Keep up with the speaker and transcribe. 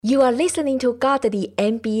You are listening to Godly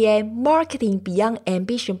MBA Marketing Beyond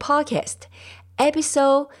Ambition podcast,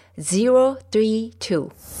 episode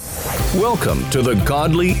 032. Welcome to the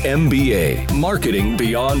Godly MBA, Marketing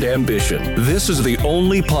Beyond Ambition. This is the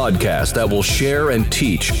only podcast that will share and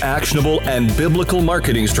teach actionable and biblical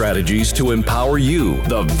marketing strategies to empower you,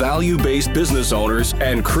 the value-based business owners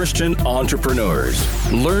and Christian entrepreneurs.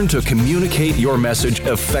 Learn to communicate your message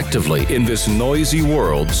effectively in this noisy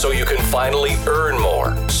world so you can finally earn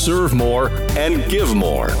more, serve more, and give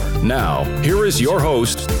more. Now, here is your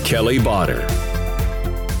host, Kelly Botter.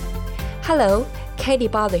 Hello, Kelly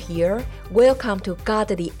Botter here. Welcome to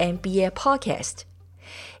Godly MBA podcast.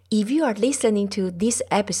 If you are listening to this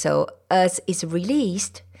episode as it's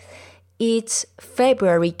released, it's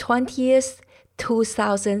February 20th,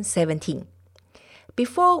 2017.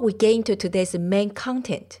 Before we get into today's main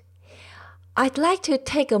content, I'd like to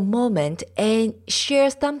take a moment and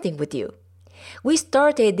share something with you. We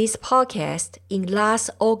started this podcast in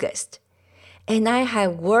last August, and I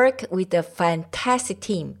have worked with a fantastic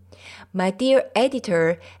team. My dear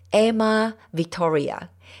editor, Emma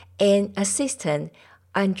Victoria, and assistant,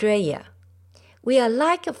 Andrea. We are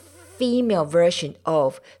like a female version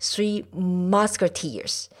of Three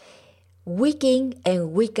Musketeers. Week in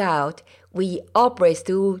and week out, we operate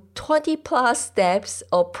through 20 plus steps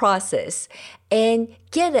of process and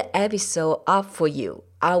get an episode up for you,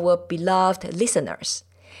 our beloved listeners.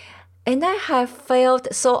 And I have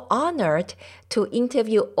felt so honored to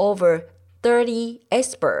interview over 30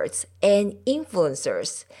 experts and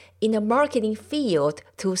influencers in the marketing field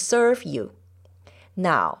to serve you.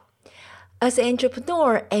 Now, as an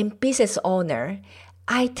entrepreneur and business owner,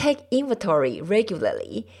 I take inventory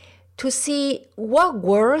regularly to see what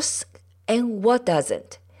works and what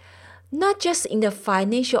doesn't. Not just in the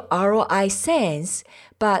financial ROI sense,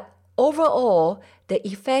 but overall the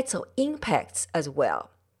effects of impacts as well.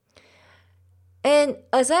 And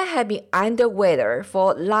as I have been under weather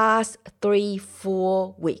for last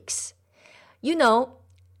 3-4 weeks, the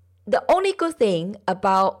only good thing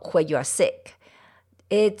about when you are sick,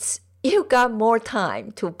 it's you got more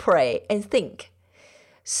time to pray and think.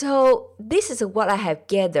 So this is what I have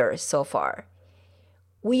gathered so far.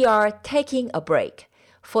 We are taking a break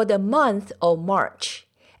for the month of March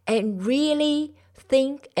and really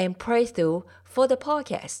think and pray through for the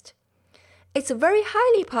podcast. It's very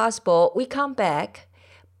highly possible we come back,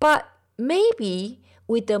 but maybe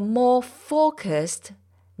with a more focused,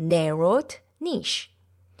 narrowed niche,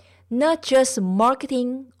 not just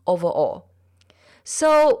marketing overall.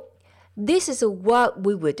 So this is what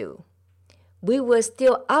we will do. We will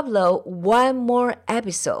still upload one more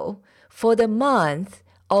episode for the month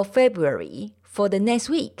of February for the next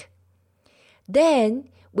week. Then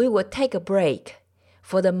we will take a break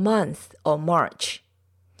for the month of March.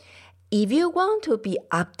 If you want to be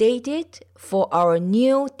updated for our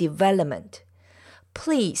new development,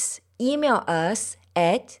 please email us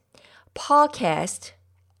at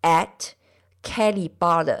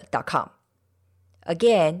podcast@kellybotter.com.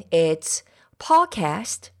 Again, it's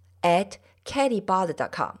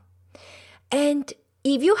podcast@kellybotter.com. And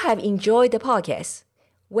if you have enjoyed the podcast,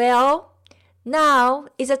 well, now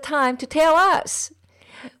is the time to tell us.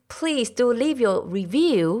 Please do leave your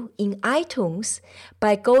review in iTunes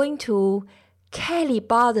by going to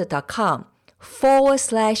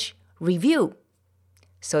kellybotter.com/review.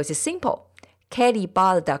 So it's simple,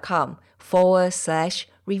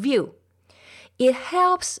 kellybotter.com/review. It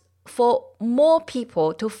helps for more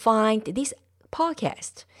people to find this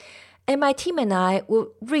podcast, and my team and I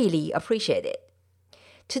will really appreciate it.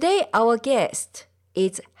 Today, our guest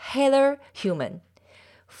is Heather Human,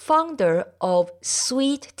 founder of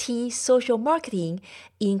Sweet Tea Social Marketing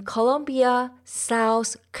in Columbia,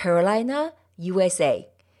 South Carolina, USA.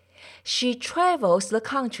 She travels the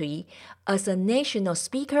country as a national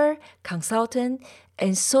speaker, consultant,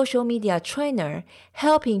 and social media trainer,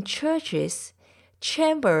 helping churches,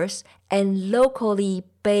 chambers, and locally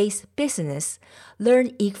based business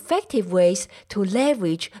learn effective ways to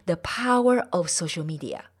leverage the power of social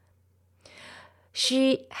media.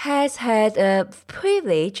 She has had a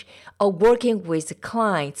privilege of working with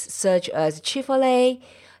clients such as Chick-fil-A,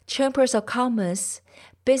 Chambers of Commerce,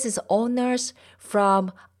 business owners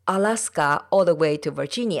from Alaska all the way to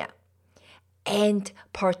Virginia, and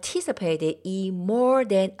participated in more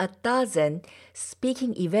than a dozen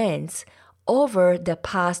speaking events over the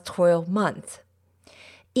past 12 months.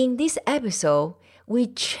 In this episode, we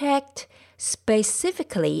checked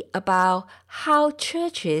specifically about how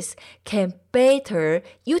churches can better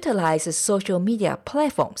utilize social media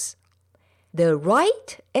platforms, the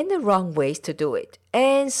right and the wrong ways to do it,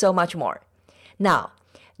 and so much more. Now,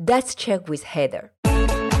 let's check with Heather.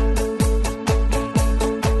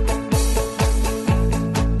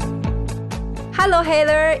 Hello,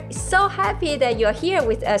 Heather. So happy that you're here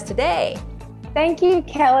with us today. Thank you,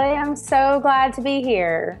 Kelly. I'm so glad to be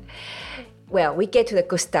here. Well, we get to the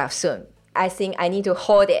good stuff soon. I think I need to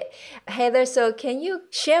hold it. Heather, so can you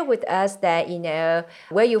share with us that,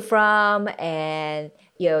 where you're from and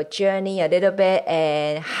your journey a little bit,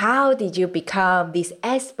 and how did you become this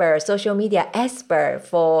expert, social media expert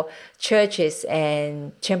for churches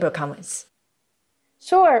and Chamber of Commerce?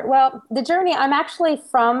 Sure. Well, the journey, I'm actually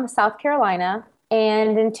from South Carolina.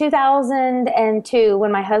 And in 2002,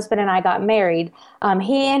 when my husband and I got married,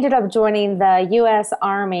 he ended up joining the U.S.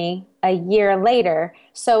 Army a year later.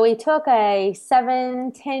 So we took a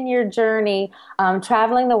 10-year journey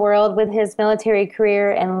traveling the world with his military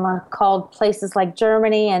career and called places like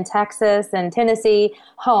Germany and Texas and Tennessee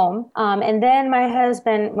home. And then my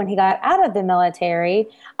husband, when he got out of the military,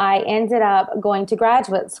 I ended up going to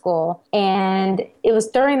graduate school. And it was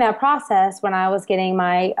during that process when I was getting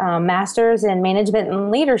my master's in management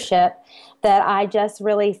and leadership that I just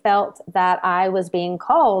really felt that I was being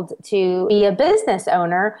called to be a business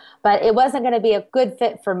owner, but it wasn't going to be a good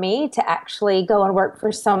fit for me to actually go and work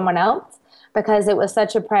for someone else because it was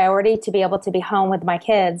such a priority to be able to be home with my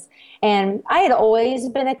kids. And I had always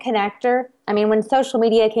been a connector. I mean, when social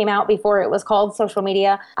media came out before it was called social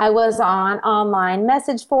media, I was on online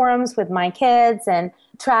message forums with my kids and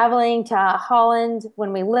traveling to Holland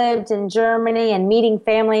when we lived in Germany and meeting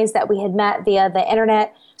families that we had met via the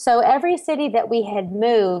internet. So every city that we had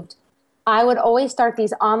moved, I would always start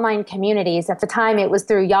these online communities. At the time, it was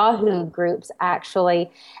through Yahoo groups,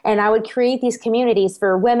 actually. And I would create these communities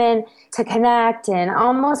for women to connect and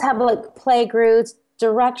almost have like play groups,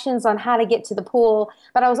 directions on how to get to the pool.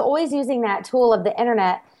 But I was always using that tool of the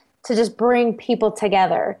internet to just bring people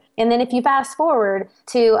together. And then if you fast forward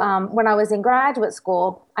to when I was in graduate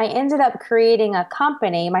school, I ended up creating a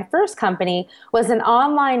company. My first company was an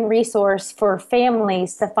online resource for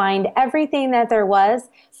families to find everything that there was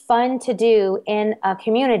fun to do in a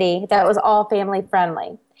community that was all family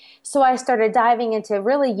friendly. So I started diving into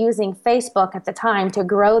really using Facebook at the time to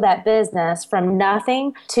grow that business from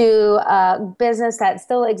nothing to a business that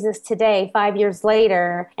still exists today 5 years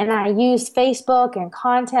later. And I used Facebook and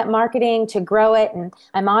content marketing to grow it, and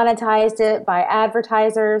I monetized it by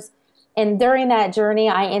advertisers. And during that journey,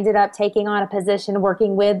 I ended up taking on a position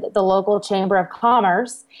working with the local Chamber of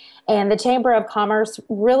Commerce. And the Chamber of Commerce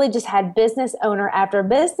really just had business owner after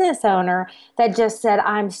business owner that just said,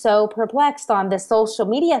 I'm so perplexed on this social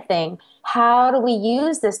media thing. How do we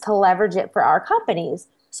use this to leverage it for our companies?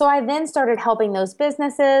 So I then started helping those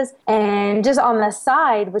businesses, and just on the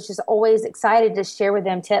side, which is always excited to share with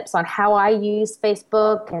them tips on how I use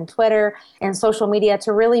Facebook and Twitter and social media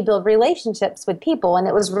to really build relationships with people. And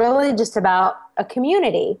it was really just about a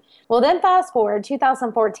community. Well, then fast forward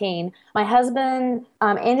 2014, my husband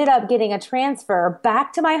ended up getting a transfer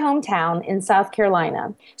back to my hometown in South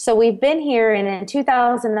Carolina. So we've been here, and in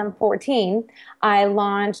 2014, I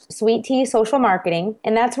launched Sweet Tea Social Marketing,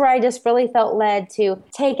 and that's where I just really felt led to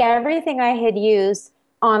take everything I had used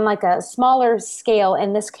on like a smaller scale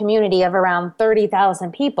in this community of around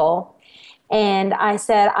 30,000 people. And I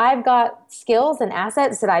said, I've got skills and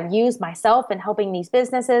assets that I've used myself in helping these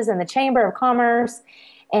businesses in the Chamber of Commerce.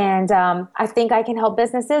 And I think I can help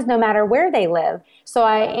businesses no matter where they live. So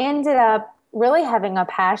I ended up really having a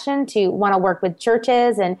passion to want to work with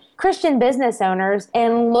churches and Christian business owners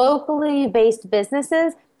and locally based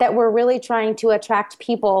businesses that were really trying to attract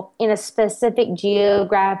people in a specific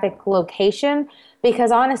geographic location.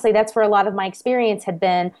 Because honestly, that's where a lot of my experience had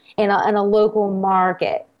been in a local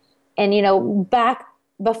market. And, back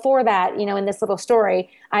before that, in this little story,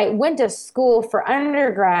 I went to school for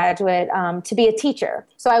undergraduate to be a teacher.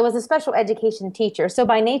 So I was a special education teacher. So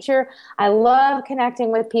by nature, I love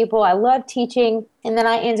connecting with people. I love teaching. And then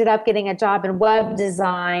I ended up getting a job in web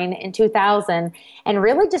design in 2000 and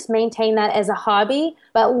really just maintained that as a hobby.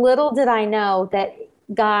 But little did I know that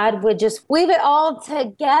God would just weave it all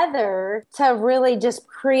together to really just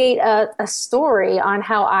create a story on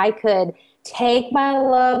how I could take my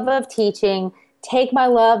love of teaching, take my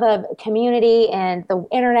love of community and the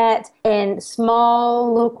internet and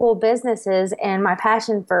small local businesses and my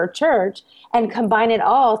passion for church and combine it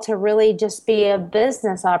all to really just be a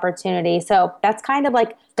business opportunity. So that's kind of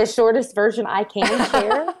like the shortest version I can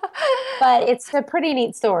share, but it's a pretty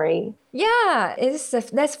neat story. Yeah,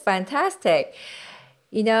 that's fantastic.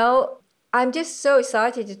 I'm just so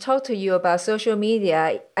excited to talk to you about social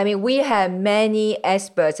media. I mean, we have many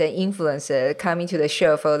experts and influencers coming to the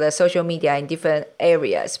show for the social media in different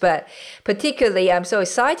areas. But particularly, I'm so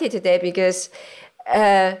excited today because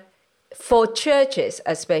for churches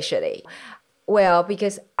especially, Well,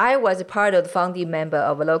 because I was a part of the founding member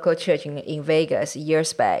of a local church in Vegas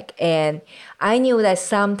years back. And I knew that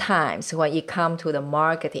sometimes when it comes to the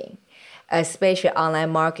marketing, especially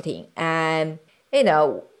online marketing, and,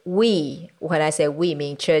 when I say we,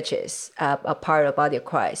 mean churches, a part of the body of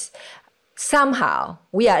Christ, somehow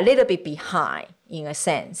we are a little bit behind in a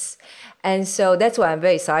sense. And so that's why I'm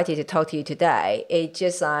very excited to talk to you today. It's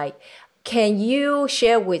just like, can you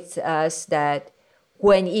share with us that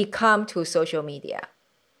when it comes to social media,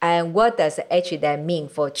 and what does actually that mean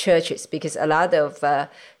for churches? Because a lot of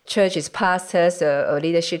churches, pastors, or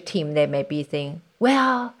leadership team, they may be thinking,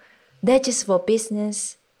 well, that's just for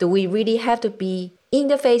business. Do we really have to be in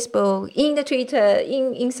the Facebook, in the Twitter,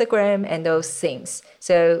 in Instagram, and those things?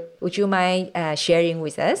 So would you mind sharing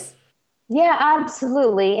with us? Yeah,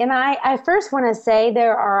 absolutely. And I first want to say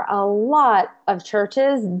there are a lot of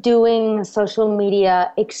churches doing social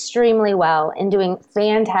media extremely well and doing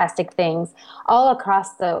fantastic things all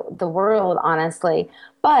across the world, honestly.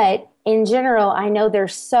 But in general, I know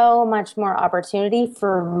there's so much more opportunity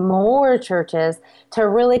for more churches to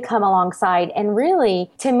really come alongside. And really,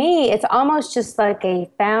 to me, it's almost just like a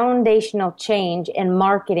foundational change in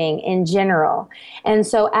marketing in general. And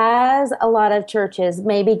so as a lot of churches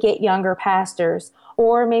maybe get younger pastors,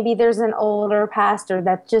 or maybe there's an older pastor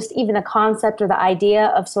that just even the concept or the idea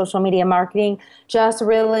of social media marketing just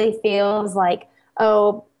really feels like,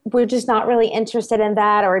 oh, we're just not really interested in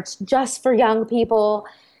that, or it's just for young people,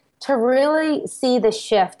 to really see the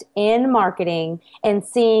shift in marketing and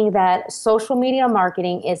seeing that social media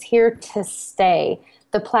marketing is here to stay.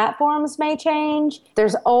 The platforms may change.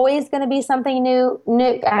 There's always going to be something new.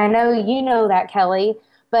 I know you know that, Kelly,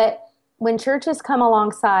 but when churches come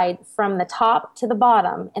alongside from the top to the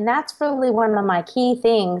bottom, and that's really one of my key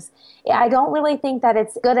things, I don't really think that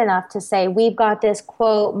it's good enough to say we've got this,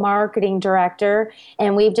 quote, marketing director,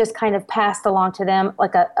 and we've just kind of passed along to them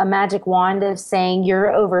like a magic wand of saying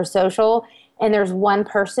you're over social, and there's one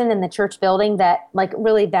person in the church building that like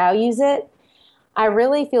really values it. I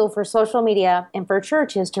really feel for social media and for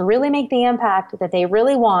churches to really make the impact that they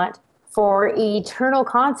really want for eternal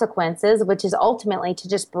consequences, which is ultimately to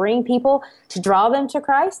just bring people, to draw them to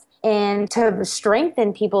Christ and to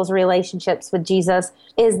strengthen people's relationships with Jesus,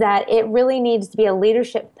 is that it really needs to be a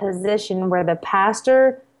leadership position where the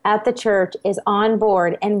pastor at the church is on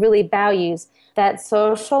board and really values that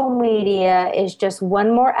social media is just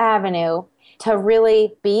one more avenue to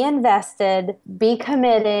really be invested, be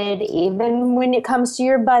committed, even when it comes to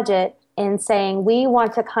your budget, and saying we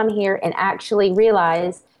want to come here and actually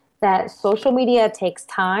realize that social media takes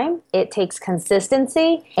time, it takes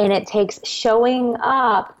consistency, and it takes showing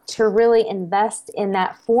up to really invest in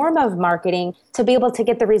that form of marketing to be able to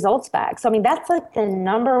get the results back. So, I mean, that's like the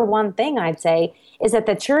number one thing I'd say is that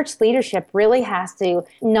the church leadership really has to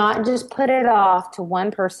not just put it off to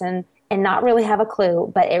one person and not really have a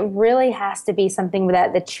clue, but it really has to be something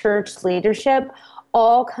that the church leadership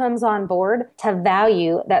all comes on board to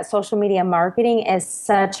value that social media marketing is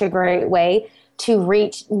such a great way to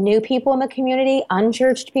reach new people in the community,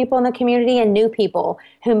 unchurched people in the community, and new people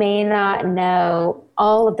who may not know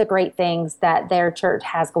all of the great things that their church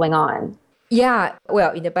has going on. Yeah,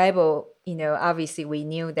 well, in the Bible, obviously we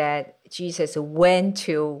knew that Jesus went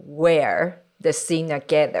to where the sinner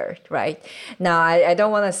gathered, right? Now, I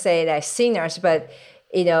don't want to say that sinners, but,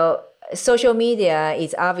 social media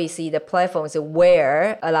is obviously the platforms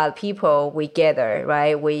where a lot of people we gather,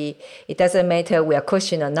 right? It doesn't matter we are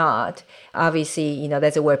Christian or not. Obviously,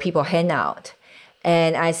 that's where people hang out.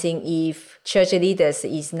 And I think if church leaders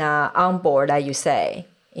is not on board, like you say,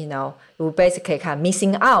 we're basically kind of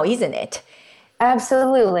missing out, isn't it?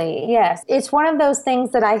 Absolutely, yes. It's one of those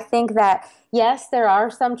things that I think that, yes, there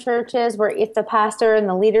are some churches where if the pastor and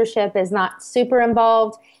the leadership is not super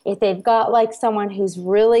involved, if they've got like someone who's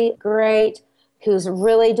really great, who's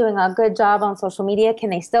really doing a good job on social media, can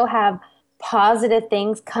they still have positive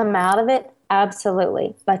things come out of it?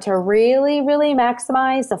 Absolutely. But to really, really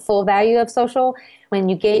maximize the full value of social, when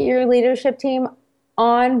you get your leadership team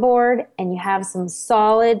on board and you have some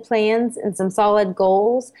solid plans and some solid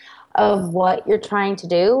goals of what you're trying to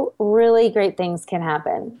do, really great things can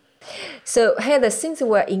happen. So, Heather, since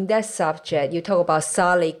we're in that subject, you talk about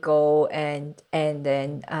solid goal, and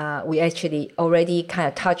then we actually already kind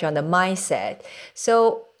of touch on the mindset.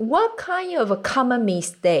 So, what kind of common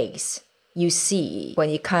mistakes you see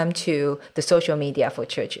when it comes to the social media for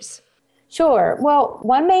churches? Sure. Well,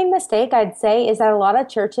 one main mistake I'd say is that a lot of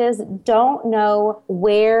churches don't know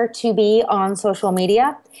where to be on social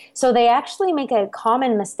media. So they actually make a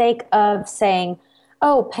common mistake of saying,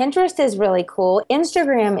 oh, Pinterest is really cool,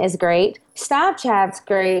 Instagram is great, Snapchat's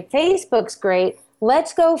great, Facebook's great,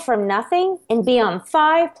 let's go from nothing and be on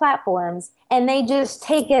 5 platforms. And they just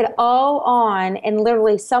take it all on, and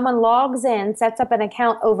literally someone logs in, sets up an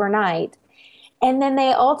account overnight. And then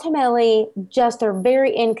they ultimately just are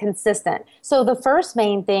very inconsistent. So the first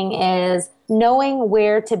main thing is knowing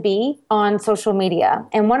where to be on social media.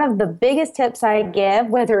 And one of the biggest tips I give,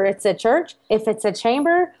 whether it's a church, if it's a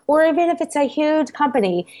chamber, or even if it's a huge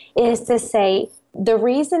company, is to say the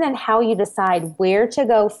reason and how you decide where to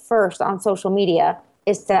go first on social media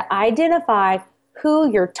is to identify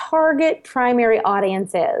who your target primary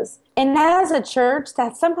audience is. And as a church,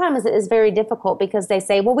 that sometimes is very difficult because they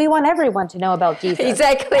say, well, we want everyone to know about Jesus.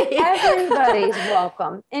 Exactly. Everybody's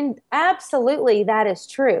welcome. And absolutely, that is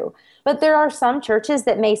true. But there are some churches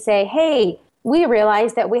that may say, hey, we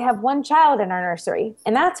realize that we have one child in our nursery.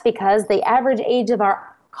 And that's because the average age of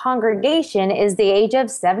our congregation is the age of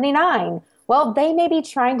 79. Well, they may be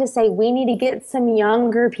trying to say, we need to get some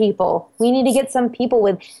younger people. We need to get some people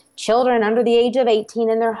with children under the age of 18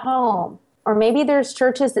 in their home. Or maybe there's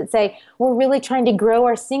churches that say, we're really trying to grow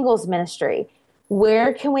our singles ministry.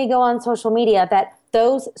 Where can we go on social media that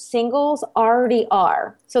those singles already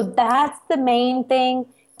are? So that's the main thing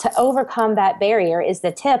to overcome that barrier. Is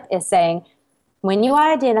the tip is saying, when you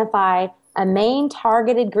identify a main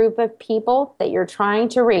targeted group of people that you're trying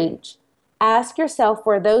to reach, ask yourself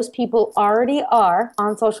where those people already are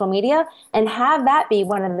on social media and have that be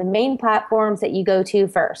one of the main platforms that you go to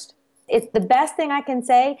first. It's the best thing I can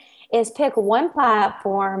say is pick one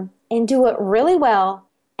platform and do it really well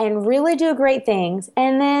and really do great things,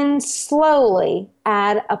 and then slowly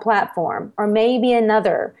add a platform or maybe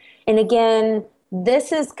another. And again,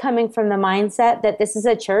 this is coming from the mindset that this is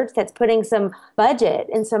a church that's putting some budget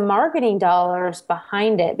and some marketing dollars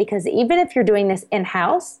behind it, because even if you're doing this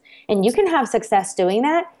in-house and you can have success doing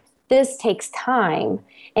that, this takes time.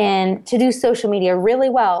 And to do social media really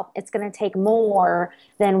well, it's going to take more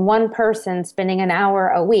than one person spending an hour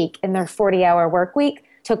a week in their 40-hour work week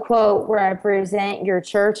to, quote, represent your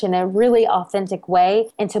church in a really authentic way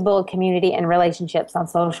and to build community and relationships on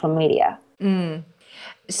social media.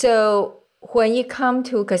 So when you come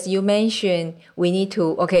to, because you mentioned we need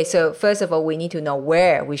to, okay, so first of all, we need to know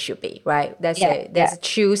where we should be, right? Let's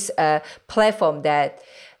choose a platform that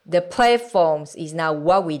the platforms is not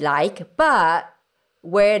what we like, but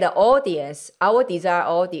where the audience, our desired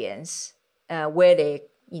audience, where they,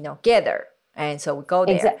 gather. And so we go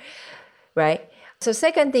there, right? So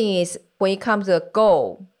second thing is, when it comes to a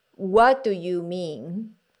goal, what do you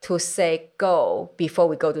mean to say goal before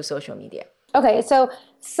we go to social media? Okay, so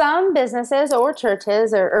some businesses or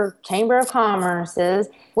churches or chamber of commerces,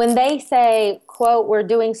 when they say, quote, we're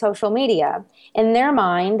doing social media, in their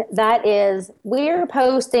mind, that is, we're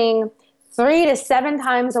posting 3 to 7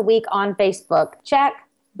 times a week on Facebook. Check.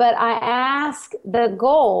 But I ask, the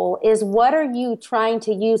goal is, what are you trying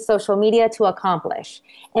to use social media to accomplish?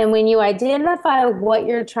 And when you identify what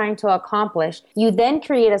you're trying to accomplish, you then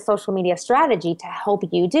create a social media strategy to help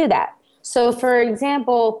you do that. So for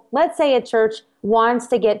example, let's say a church wants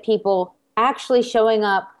to get people actually showing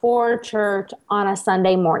up for church on a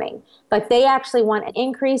Sunday morning. Like they actually want an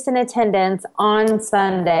increase in attendance on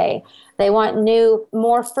Sunday. They want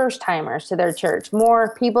more first-timers to their church,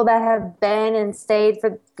 more people that have been and stayed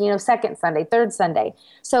for, second Sunday, third Sunday.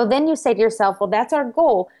 So then you say to yourself, well, that's our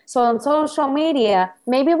goal. So on social media,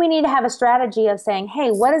 maybe we need to have a strategy of saying, hey,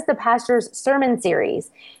 what is the pastor's sermon series?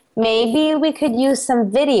 Maybe we could use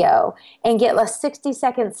some video and get a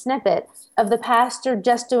 60-second snippet of the pastor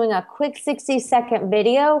just doing a quick 60-second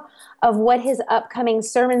video of what his upcoming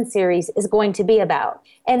sermon series is going to be about.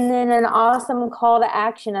 And then an awesome call to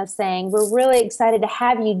action of saying, we're really excited to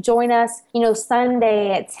have you join us,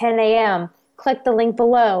 Sunday at 10 a.m. Click the link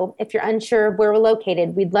below. If you're unsure of where we're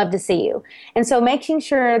located, we'd love to see you. And so making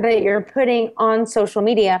sure that you're putting on social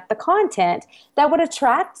media the content that would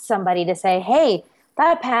attract somebody to say, hey,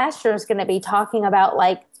 that pastor is going to be talking about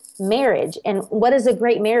marriage and what does a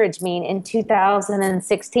great marriage mean in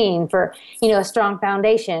 2016 for, a strong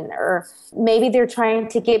foundation. Or maybe they're trying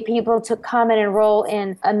to get people to come and enroll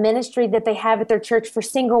in a ministry that they have at their church for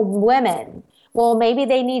single women. Well, maybe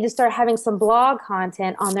they need to start having some blog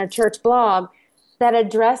content on their church blog that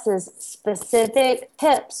addresses specific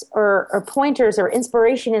tips or pointers or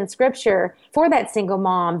inspiration in scripture for that single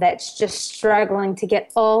mom that's just struggling to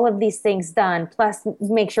get all of these things done, plus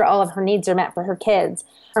make sure all of her needs are met for her kids.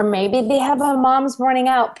 Or maybe they have a Mom's Morning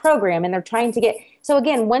Out program and they're trying to get... So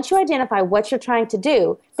again, once you identify what you're trying to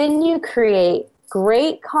do, then you create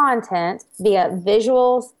great content via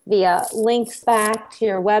visuals, via links back to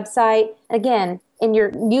your website. Again, and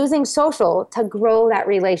you're using social to grow that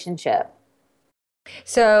relationship.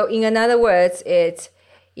 So in other words, it's,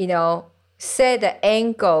 set the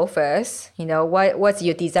end goal first, what's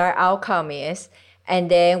your desired outcome is, and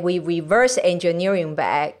then we reverse engineering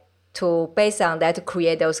back to, based on that, to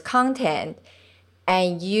create those content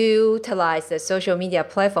and utilize the social media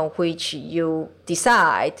platform which you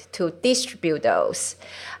decide to distribute those,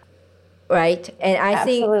 right? And I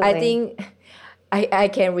think I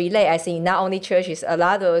can relate. I think not only churches, a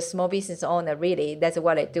lot of small business owners, really, that's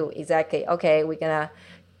what they do. Exactly. Okay, we're going to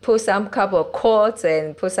put some couple of quotes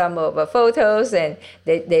and put some of the photos, and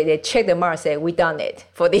they check the mark and say, we done it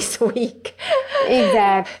for this week.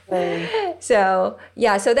 Exactly. So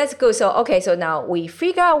that's good. So now we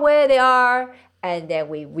figure out where they are, and then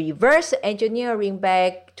we reverse engineering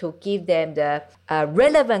back to give them the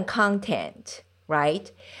relevant content,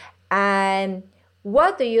 right? And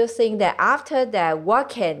what do you think that after that, what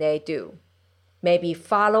can they do? Maybe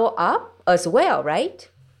follow up as well, right?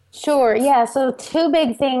 Sure. Yeah. So 2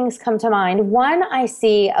 big things come to mind. One, I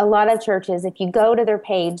see a lot of churches, if you go to their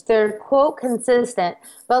page, they're quote consistent,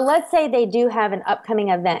 but let's say they do have an upcoming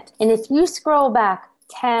event. And if you scroll back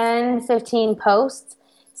 10, 15 posts,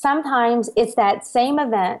 sometimes it's that same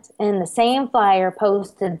event and the same flyer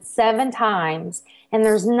posted 7 times, and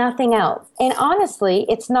there's nothing else. And honestly,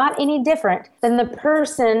 it's not any different than the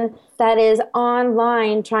person that is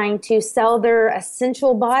online trying to sell their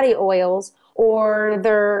essential body oils or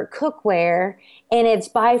their cookware, and it's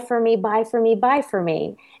buy for me, buy for me, buy for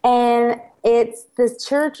me. And it's the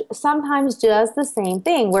church sometimes does the same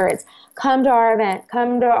thing where it's come to our event,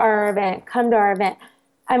 come to our event, come to our event.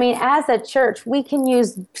 I mean, as a church, we can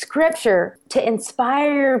use scripture to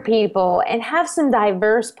inspire people and have some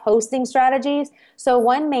diverse posting strategies. So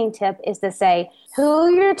one main tip is to say,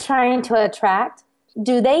 who you're trying to attract,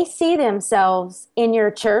 do they see themselves in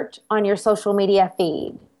your church on your social media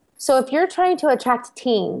feed? So if you're trying to attract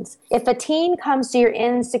teens, if a teen comes to your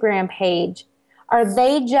Instagram page, are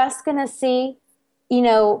they just going to see,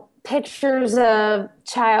 pictures of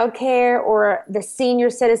childcare or the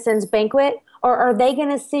senior citizens banquet? Or are they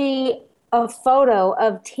going to see a photo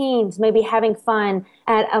of teens maybe having fun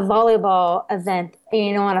at a volleyball event,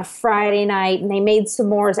 on a Friday night, and they made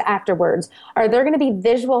s'mores afterwards? Are there going to be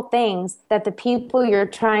visual things that the people you're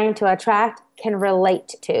trying to attract can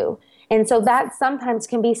relate to? And so that sometimes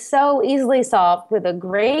can be so easily solved with a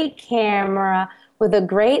great camera, with a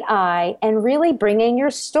great eye, and really bringing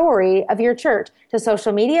your story of your church to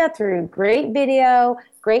social media through great video,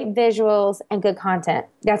 great visuals, and good content.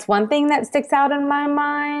 That's one thing that sticks out in my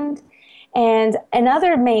mind. And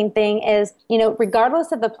another main thing is,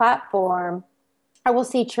 regardless of the platform, I will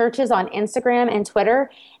see churches on Instagram and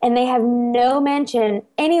Twitter, and they have no mention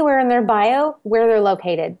anywhere in their bio where they're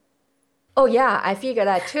located. Oh, yeah, I figured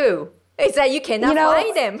that too. It's that you cannot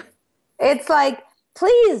find them. It's like,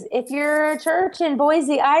 please, if you're a church in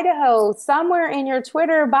Boise, Idaho, somewhere in your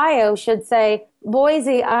Twitter bio should say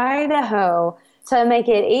Boise, Idaho, to make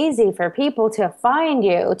it easy for people to find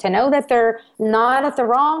you, to know that they're not at the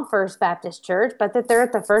wrong First Baptist Church, but that they're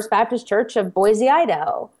at the First Baptist Church of Boise,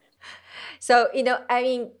 Idaho. So,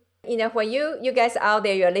 when you guys out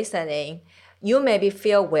there, you're listening, you maybe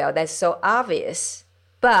feel, well, that's so obvious.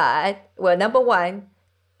 But, number one,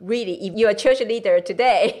 really, if you're a church leader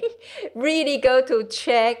today, really go to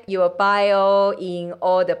check your bio in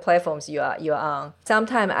all the platforms you're on.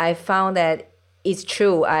 Sometimes I found that it's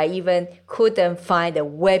true. I even couldn't find a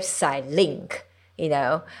website link,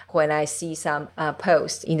 when I see some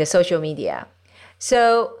posts in the social media.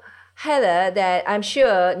 So, Heather, that I'm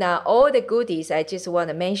sure now all the goodies I just want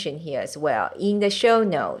to mention here as well. In the show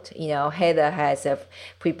note, Heather has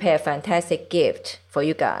prepared a fantastic gift for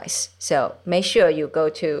you guys. So make sure you go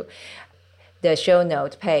to the show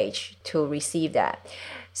note page to receive that.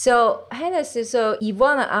 So Heather, so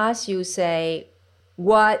Ivana asked you, say,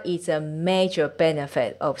 what is a major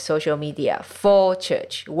benefit of social media for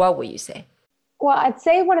church? What would you say? Well, I'd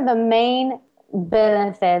say one of the main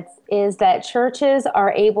benefits is that churches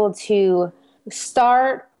are able to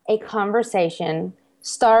start a conversation,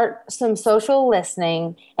 start some social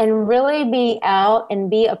listening, and really be out and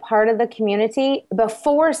be a part of the community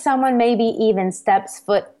before someone maybe even steps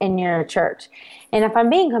foot in your church. And if I'm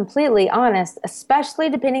being completely honest, especially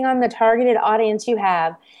depending on the targeted audience you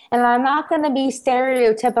have, and I'm not going to be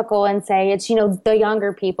stereotypical and say it's, the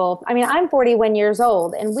younger people. I mean, I'm 41 years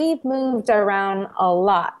old, and we've moved around a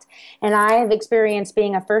lot. And I have experienced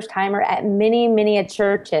being a first-timer at many, many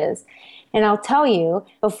churches. And I'll tell you,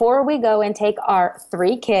 before we go and take our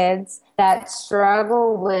 3 kids that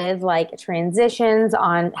struggle with like transitions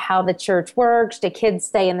on how the church works, do kids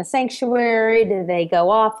stay in the sanctuary? Do they go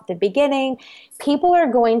off at the beginning? People are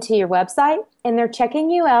going to your website and they're checking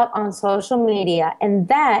you out on social media. And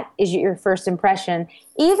that is your first impression,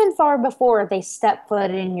 even far before they step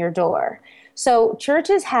foot in your door. So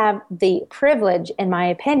churches have the privilege, in my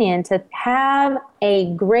opinion, to have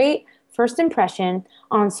a great first impression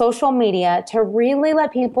on social media to really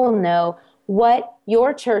let people know what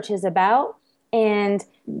your church is about and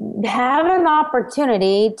have an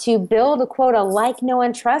opportunity to build a like, know,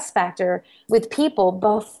 and trust factor with people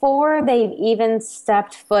before they've even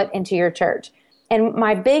stepped foot into your church. And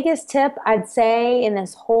my biggest tip, I'd say, in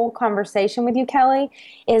this whole conversation with you, Kelly,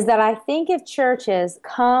 is that I think if churches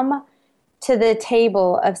come to the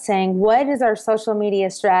table of saying, what is our social media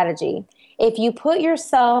strategy? If you put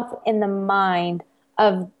yourself in the mind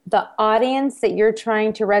of the audience that you're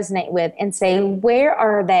trying to resonate with and say, where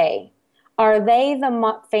are they? Are they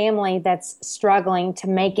the family that's struggling to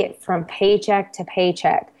make it from paycheck to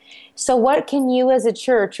paycheck? So what can you as a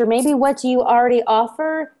church, or maybe what do you already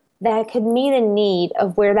offer that could meet a need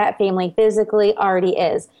of where that family physically already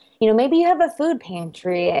is? You know, maybe you have a food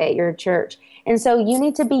pantry at your church. And so you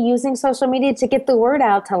need to be using social media to get the word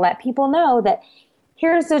out, to let people know that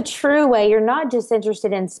here's a true way. You're not just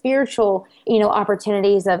interested in spiritual,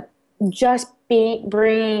 opportunities of just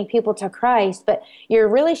bringing people to Christ, but you're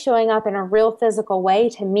really showing up in a real physical way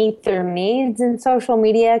to meet their needs. And social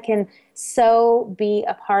media can so be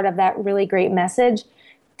a part of that really great message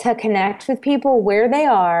to connect with people where they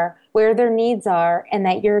are, where their needs are, and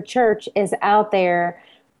that your church is out there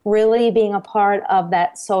really being a part of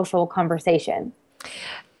that social conversation.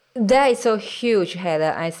 That is so huge,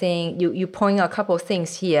 Heather. I think you point out a couple of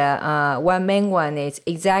things here. One main one is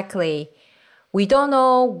exactly, we don't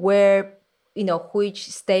know where, which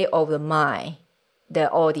state of the mind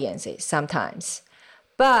the audience is sometimes.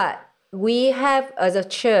 But we have, as a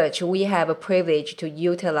church, we have a privilege to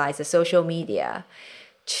utilize the social media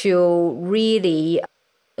to really,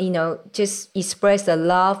 just express the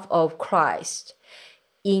love of Christ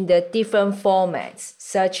in the different formats,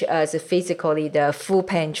 such as physically the food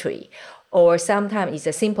pantry, or sometimes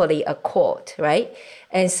it's simply a quote, right?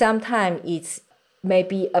 And sometimes it's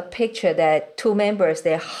maybe a picture that 2 members,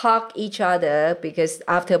 they hug each other because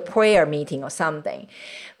after prayer meeting or something.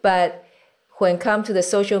 But when it comes to the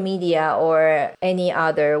social media or any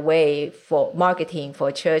other way for marketing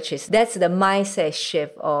for churches, that's the mindset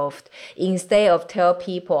shift of, instead of tell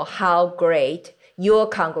people how great your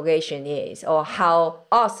congregation is or how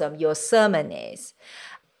awesome your sermon is,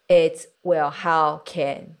 it's, well, how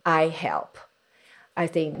can I help? I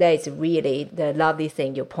think that is really the lovely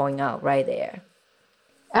thing you point out right there.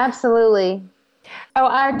 Absolutely. Oh,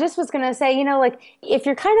 I just was going to say, if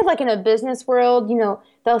you're kind of like in a business world,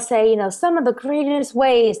 they'll say, some of the greatest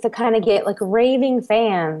ways to kind of get like raving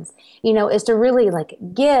fans, is to really like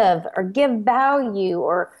give value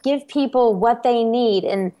or give people what they need.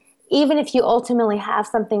 And even if you ultimately have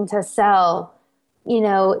something to sell,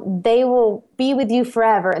 they will be with you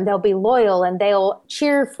forever and they'll be loyal and they'll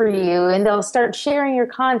cheer for you and they'll start sharing your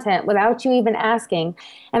content without you even asking.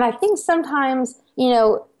 And I think sometimes,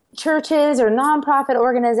 churches or nonprofit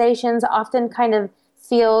organizations often kind of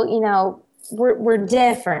feel, we're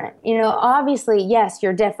different. Obviously, yes,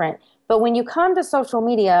 you're different. But when you come to social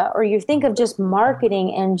media or you think of just marketing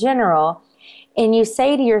in general, and you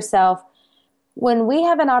say to yourself, when we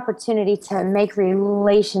have an opportunity to make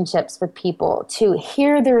relationships with people, to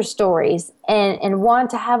hear their stories and want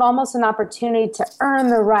to have almost an opportunity to earn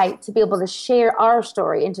the right to be able to share our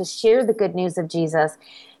story and to share the good news of Jesus,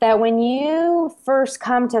 that when you first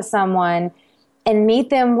come to someone and meet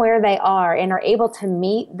them where they are and are able to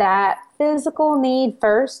meet that physical need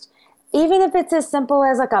first, even if it's as simple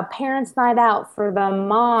as like a parents' night out for the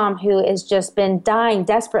mom who has just been dying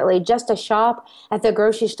desperately just to shop at the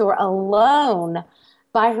grocery store alone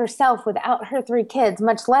by herself without her 3 kids,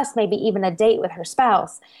 much less maybe even a date with her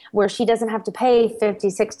spouse, where she doesn't have to pay $50,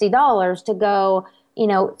 $60 to go,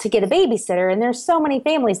 to get a babysitter. And there's so many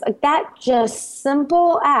families like that. Just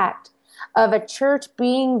simple act of a church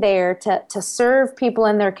being there to serve people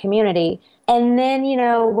in their community. And then,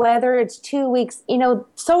 whether it's 2 weeks,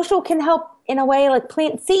 social can help in a way like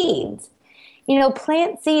plant seeds,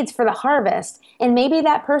 plant seeds for the harvest. And maybe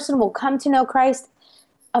that person will come to know Christ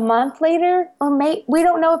a month later, or we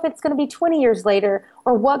don't know if it's going to be 20 years later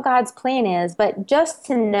or what God's plan is. But just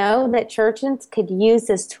to know that churches could use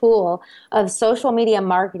this tool of social media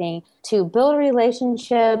marketing to build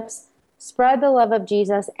relationships, spread the love of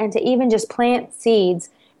Jesus, and to even just plant seeds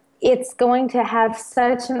it's going to have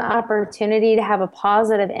such an opportunity to have a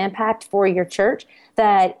positive impact for your church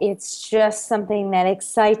that it's just something that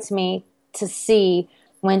excites me to see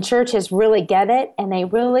when churches really get it and they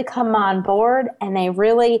really come on board and they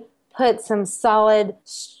really put some solid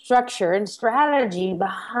structure and strategy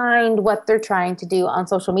behind what they're trying to do on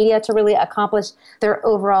social media to really accomplish their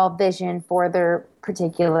overall vision for their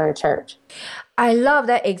particular church. I love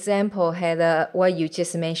that example, Heather, what you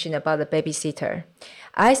just mentioned about the babysitter.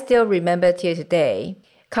 I still remember till today,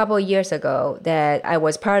 a couple of years ago, that I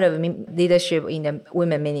was part of leadership in the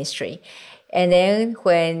women ministry. And then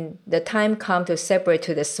when the time come to separate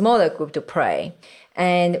to the smaller group to pray,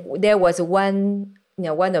 and there was one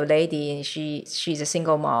of the lady, and she's a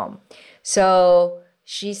single mom. So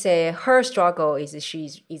she said her struggle is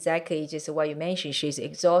she's exactly just what you mentioned. She's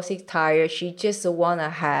exhausted, tired. She just want to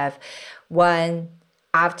have one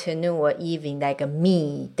afternoon or evening, like a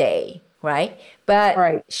me day, right?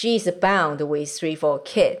 But she's bound with 3-4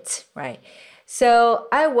 kids, right? So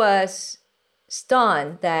I was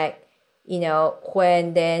stunned that,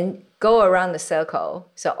 when then go around the circle,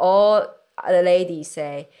 so all the ladies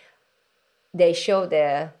say, they show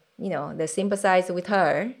their, they sympathize with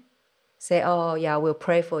her, say, oh yeah, we'll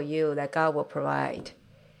pray for you, that God will provide.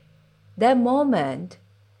 That moment,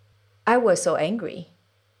 I was so angry.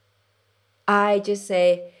 I just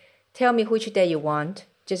say, tell me which day you want,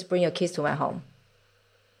 just bring your kids to my home.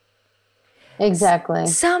 Exactly.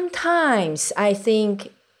 Sometimes I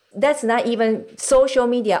think that's not even social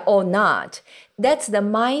media or not. That's the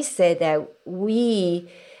mindset that we,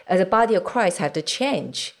 as a body of Christ, have to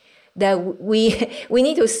change. That we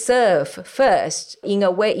need to serve first in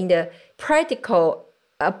a way, in the practical,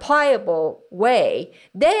 applicable way.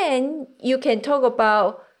 Then you can talk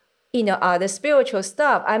about, the spiritual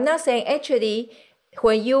stuff. I'm not saying actually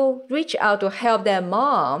when you reach out to help that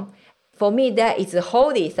mom, for me, that is a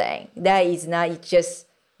holy thing. That is not just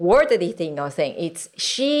worldly thing or thing. It's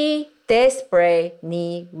she desperate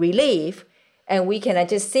need relief, and we cannot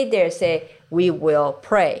just sit there and say, we will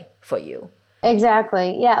pray for you.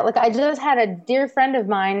 Exactly. Yeah. Look, I just had a dear friend of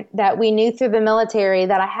mine that we knew through the military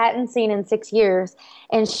that I hadn't seen in 6 years.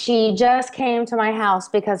 And she just came to my house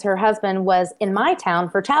because her husband was in my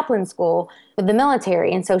town for chaplain school with the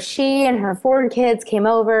military. And so she and her 4 kids came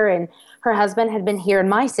over, and her husband had been here in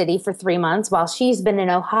my city for 3 months while she's been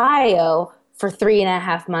in Ohio for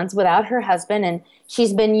 3.5 months without her husband. And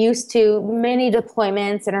she's been used to many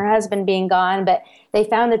deployments and her husband being gone, but they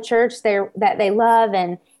found a church there that they love.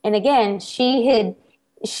 And again, she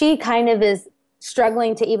kind of is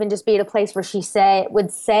struggling to even just be at a place where she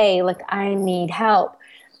would say, like, I need help.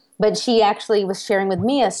 But she actually was sharing with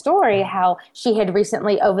me a story how she had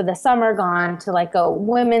recently over the summer gone to like a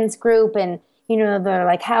women's group, and, they're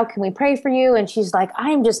like, how can we pray for you? And she's like,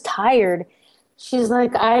 I'm just tired. She's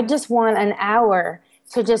like, I just want an hour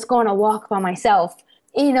to just go on a walk by myself.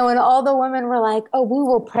 And all the women were like, oh, we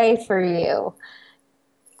will pray for you.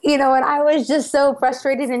 And I was just so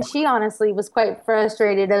frustrated. And she honestly was quite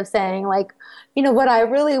frustrated of saying, like, what I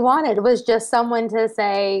really wanted was just someone to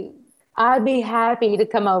say, I'd be happy to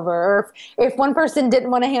come over. Or if one person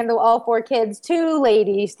didn't want to handle all 4 kids, 2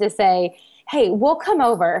 ladies to say, hey, we'll come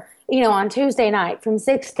over, on Tuesday night from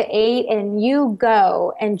 6 to 8, and you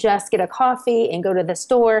go and just get a coffee and go to the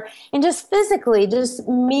store and just physically just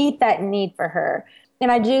meet that need for her. And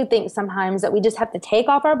I do think sometimes that we just have to take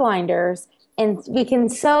off our blinders, and we can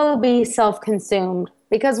so be self-consumed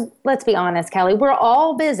because, let's be honest, Kelly, we're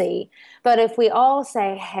all busy. But if we all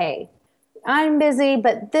say, hey, I'm busy,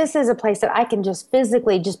 but this is a place that I can just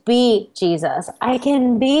physically just be Jesus. I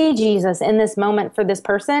can be Jesus in this moment for this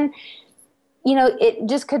person. It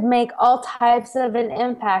just could make all types of an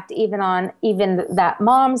impact even on that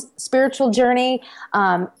mom's spiritual journey,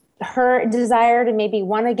 her desire to maybe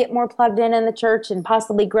want to get more plugged in the church and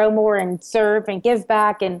possibly grow more and serve and give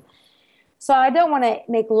back. And so I don't want to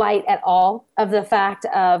make light at all of the fact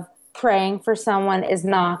of praying for someone is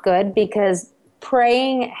not good, because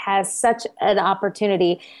praying has such an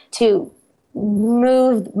opportunity to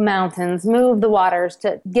move mountains, move the waters,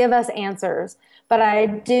 to give us answers. But I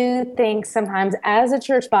do think sometimes as a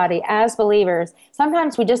church body, as believers,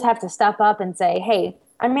 sometimes we just have to step up and say, hey,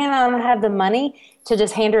 I may not have the money to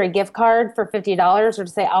just hand her a gift card for $50 or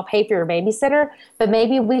to say, I'll pay for your babysitter. But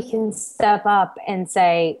maybe we can step up and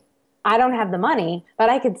say, I don't have the money, but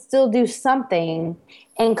I could still do something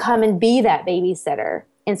and come and be that babysitter.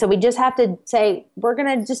 And so we just have to say, we're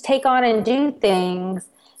going to just take on and do things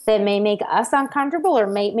that may make us uncomfortable or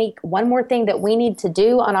may make one more thing that we need to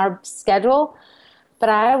do on our schedule. But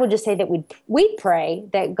I would just say that we'd pray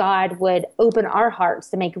that God would open our hearts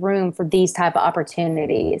to make room for these type of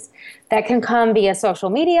opportunities that can come via social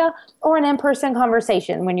media or an in-person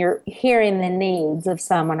conversation when you're hearing the needs of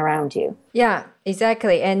someone around you. Yeah,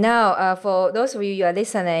 exactly. And now for those of you who are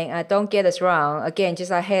listening, don't get us wrong. Again, just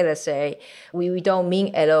like Heather said, we don't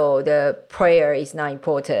mean at all the prayer is not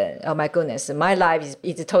important. Oh my goodness, my life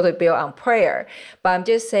is totally built on prayer. But I'm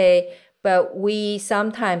just saying, but we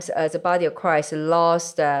sometimes as a body of Christ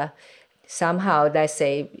lost somehow, let's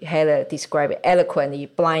say, Heather described it eloquently,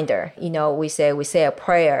 blinder. We say a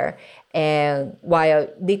prayer, and while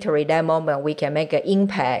literally that moment we can make an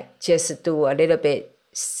impact, just do a little bit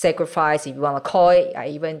sacrifice, if you want to call it. I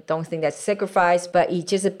even don't think that's sacrifice, but it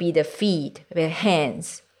just be the feet, the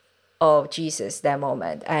hands of Jesus that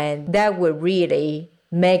moment. And that would really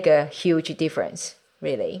make a huge difference,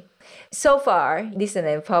 really. So far,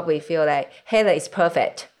 listeners probably feel like Heather is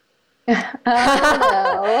perfect.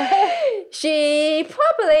 She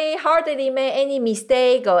probably hardly made any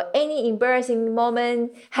mistake or any embarrassing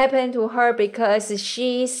moment happen to her because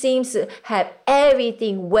she seems to have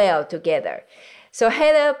everything well together. So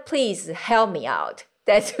Heather, please help me out.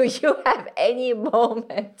 Do you have any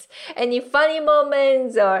moments, any funny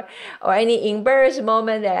moments or any embarrassing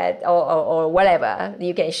moment or whatever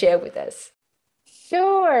you can share with us?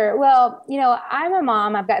 Sure. Well, I'm a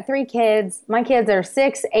mom. I've got 3 kids. My kids are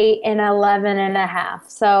 6, 8, and 11 and a half.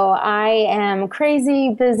 So I am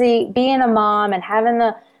crazy busy being a mom and having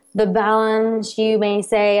the balance, you may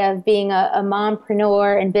say, of being a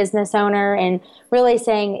mompreneur and business owner, and really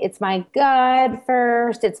saying it's my God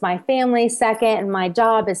first, it's my family second, and my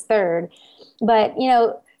job is third. But,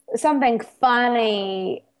 something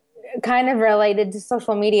funny kind of related to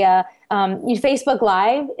social media. Facebook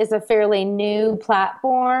Live is a fairly new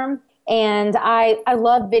platform, and I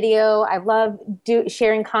love video. I love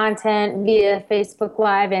sharing content via Facebook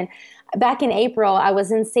Live. And back in April, I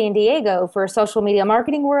was in San Diego for Social Media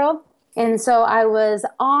Marketing World. And so I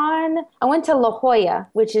went to La Jolla,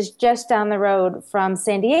 which is just down the road from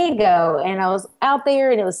San Diego. And I was out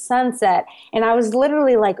there and it was sunset. And I was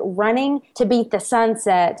literally like running to beat the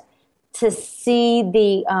sunset to see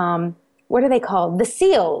the, what are they called? The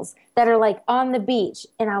seals that are like on the beach.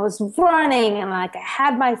 And I was running and like I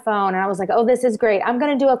had my phone and I was like, oh, this is great. I'm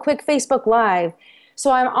going to do a quick Facebook Live.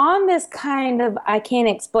 So I'm on this kind of, I can't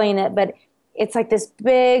explain it, but it's like this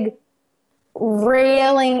big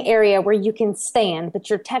railing area where you can stand, but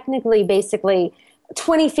you're technically basically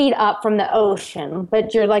 20 feet up from the ocean,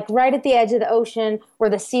 but you're like right at the edge of the ocean where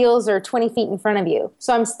the seals are 20 feet in front of you.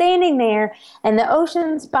 So I'm standing there and the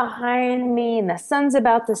ocean's behind me and the sun's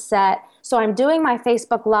about to set. So I'm doing my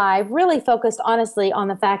Facebook Live, really focused honestly on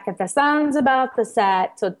the fact that the sun's about to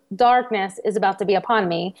set, so darkness is about to be upon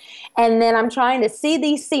me. And then I'm trying to see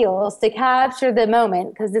these seals to capture the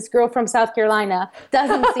moment, because this girl from South Carolina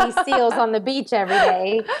doesn't see seals on the beach every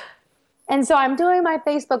day. And so I'm doing my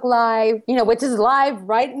Facebook Live, which is live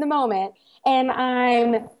right in the moment. And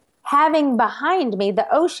I'm having behind me the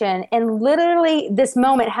ocean. And literally this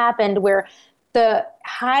moment happened where the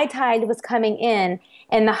high tide was coming in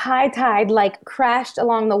and the high tide like crashed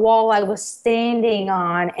along the wall I was standing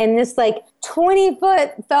on. And this like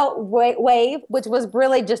 20-foot felt wave, which was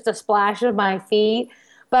really just a splash of my feet.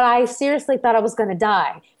 But I seriously thought I was going to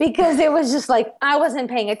die because it was just like I wasn't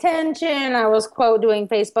paying attention. I was, quote, doing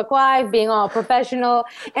Facebook Live, being all professional.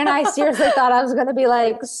 And I seriously thought I was going to be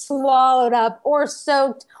like swallowed up or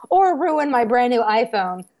soaked or ruin my brand new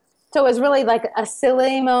iPhone. So it was really like a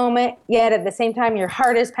silly moment, yet at the same time your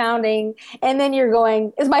heart is pounding. And then you're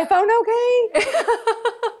going, is my phone okay?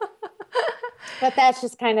 But that's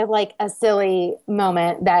just kind of like a silly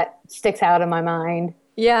moment that sticks out in my mind.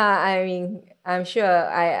 Yeah, I mean, I'm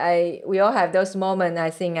sure we all have those moments. I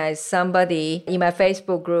think as somebody in my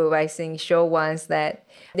Facebook group, I think showed once that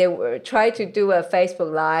they were trying to do a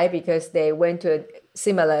Facebook Live because they went to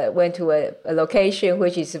a location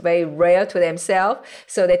which is very rare to themselves.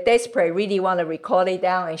 So they desperately really want to record it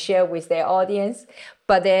down and share with their audience.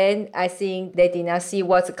 But then I think they did not see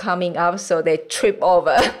what's coming up, so they trip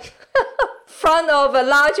over front of a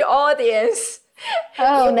large audience.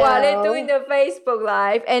 Oh, no. While they're doing the Facebook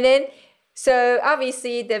Live. And then, so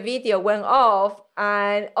obviously the video went off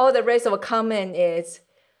and all the rest of the comment is,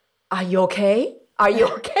 are you okay? Are you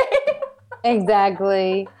okay?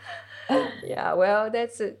 Exactly. Yeah, well,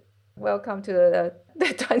 that's it. Welcome to the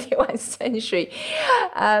 21st century.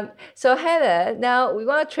 So Heather, now we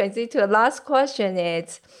want to transition to the last question.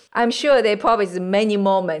 I'm sure there probably is many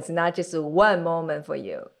moments, not just one moment for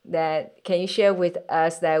you. That can you share with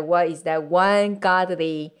us that what is that one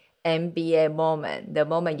godly MBA moment, the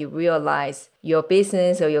moment you realize your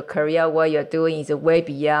business or your career, what you're doing is way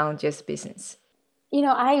beyond just business?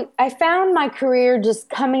 I found my career just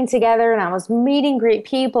coming together, and I was meeting great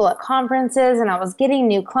people at conferences, and I was getting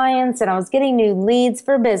new clients, and I was getting new leads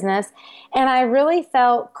for business. And I really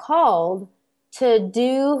felt called to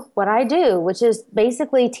do what I do, which is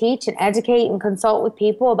basically teach and educate and consult with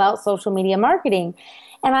people about social media marketing.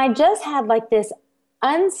 And I just had like this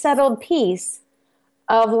unsettled piece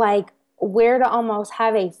of like where to almost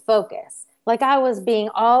have a focus. Like I was being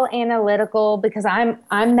all analytical because I'm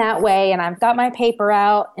that way, and I've got my paper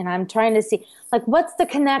out and I'm trying to see like what's the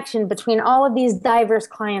connection between all of these diverse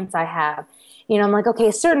clients I have. I'm like, okay,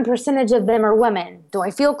 a certain percentage of them are women. Do I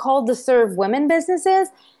feel called to serve women businesses?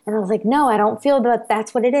 And I was like, no, I don't feel that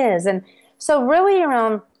that's what it is. And so really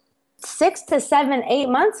around 6 to 7, 8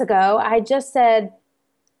 months ago, I just said,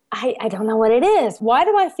 I don't know what it is. Why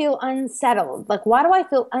do I feel unsettled? Like, why do I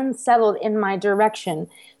feel unsettled in my direction?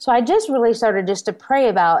 So I just really started just to pray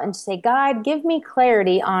about and to say, God, give me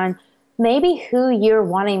clarity on maybe who you're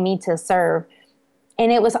wanting me to serve.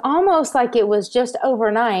 And it was almost like it was just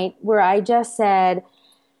overnight where I just said,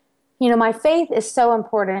 my faith is so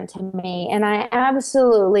important to me. And I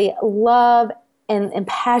absolutely love and am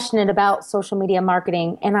passionate about social media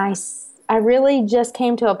marketing. And I really just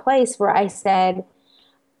came to a place where I said,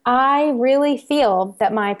 I really feel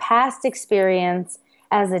that my past experience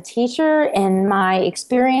as a teacher and my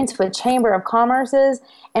experience with Chamber of Commerce's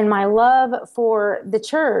and my love for the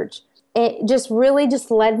church, it just really just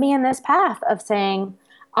led me in this path of saying,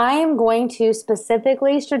 I am going to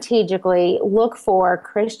specifically, strategically look for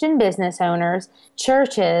Christian business owners,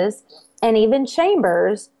 churches, and even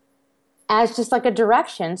chambers as just like a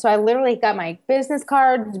direction. So I literally got my business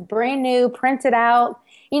cards, brand new, printed out.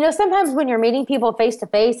 Sometimes when you're meeting people face to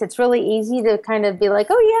face, it's really easy to kind of be like,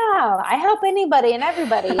 oh yeah, I help anybody and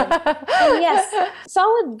everybody. And yes,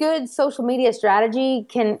 solid, good social media strategy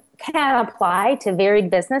can apply to varied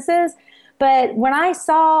businesses. But when I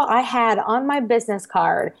saw I had on my business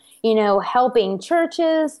card, helping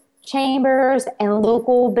churches, chambers, and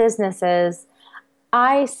local businesses,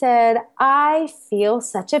 I said, I feel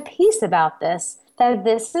such a peace about this, that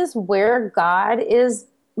this is where God is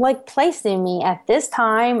like placing me at this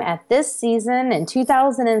time, at this season in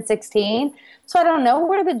 2016. So I don't know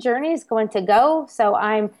where the journey is going to go. So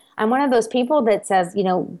I'm one of those people that says,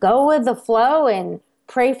 go with the flow and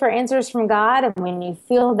pray for answers from God. And when you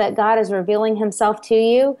feel that God is revealing himself to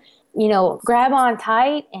you, grab on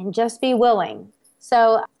tight and just be willing.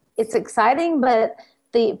 So it's exciting, but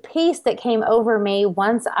the peace that came over me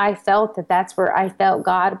once I felt that that's where I felt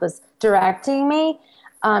God was directing me,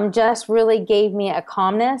 just really gave me a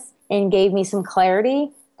calmness and gave me some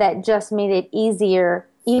clarity that just made it easier,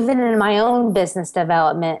 even in my own business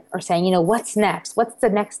development, or saying, what's next? What's the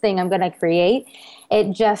next thing I'm going to create?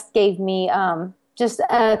 It just gave me just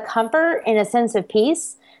a comfort and a sense of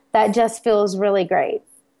peace that just feels really great.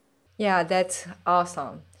 Yeah, that's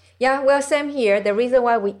awesome. Yeah, well, same here. The reason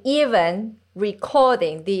why we even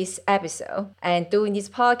recording this episode and doing this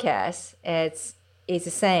podcast is the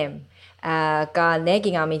same. God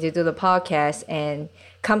nagging on me to do the podcast and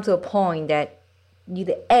come to a point that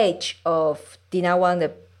the edge of did not want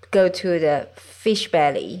to go to the fish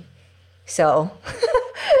belly. So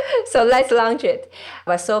let's launch it.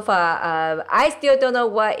 But so far, I still don't know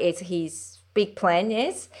what is his big plan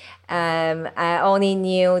is. I only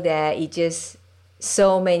knew that it just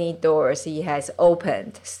so many doors he has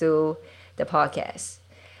opened through the podcast.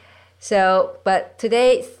 So, but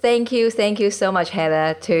today, thank you so much,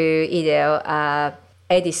 Heather, to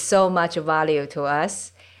added so much value to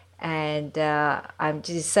us, and I'm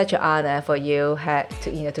just such an honor for you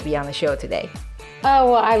to be on the show today.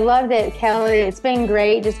 Oh, well, I loved it, Kelly. It's been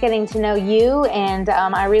great just getting to know you, and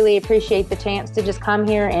I really appreciate the chance to just come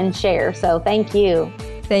here and share. So, thank you.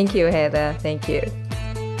 Thank you, Heather. Thank you.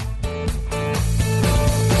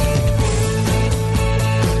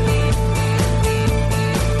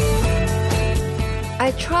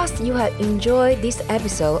 I trust you have enjoyed this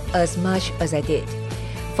episode as much as I did.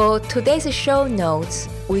 For today's show notes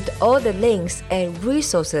with all the links and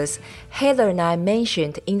resources Heather and I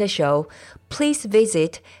mentioned in the show, please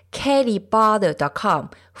visit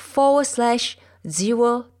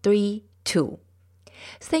kellybarder.com/032.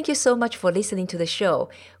 Thank you so much for listening to the show.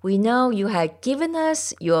 We know you have given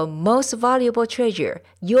us your most valuable treasure,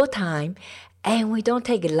 your time, and we don't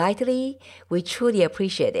take it lightly. We truly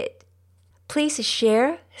appreciate it. Please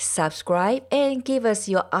share, subscribe, and give us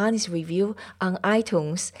your honest review on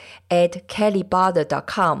iTunes at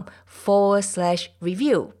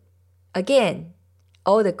kellybarder.com/review. Again,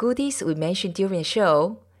 all the goodies we mentioned during the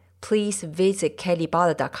show please visit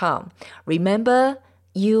kellybotta.com. Remember,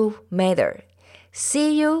 you matter.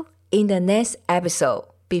 See you in the next episode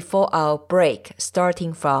before our break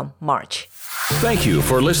starting from March. Thank you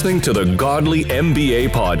for listening to the Godly MBA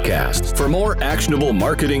podcast. For more actionable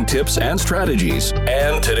marketing tips and strategies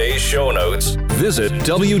and today's show notes, visit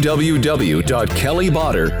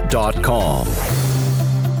www.kellybotter.com.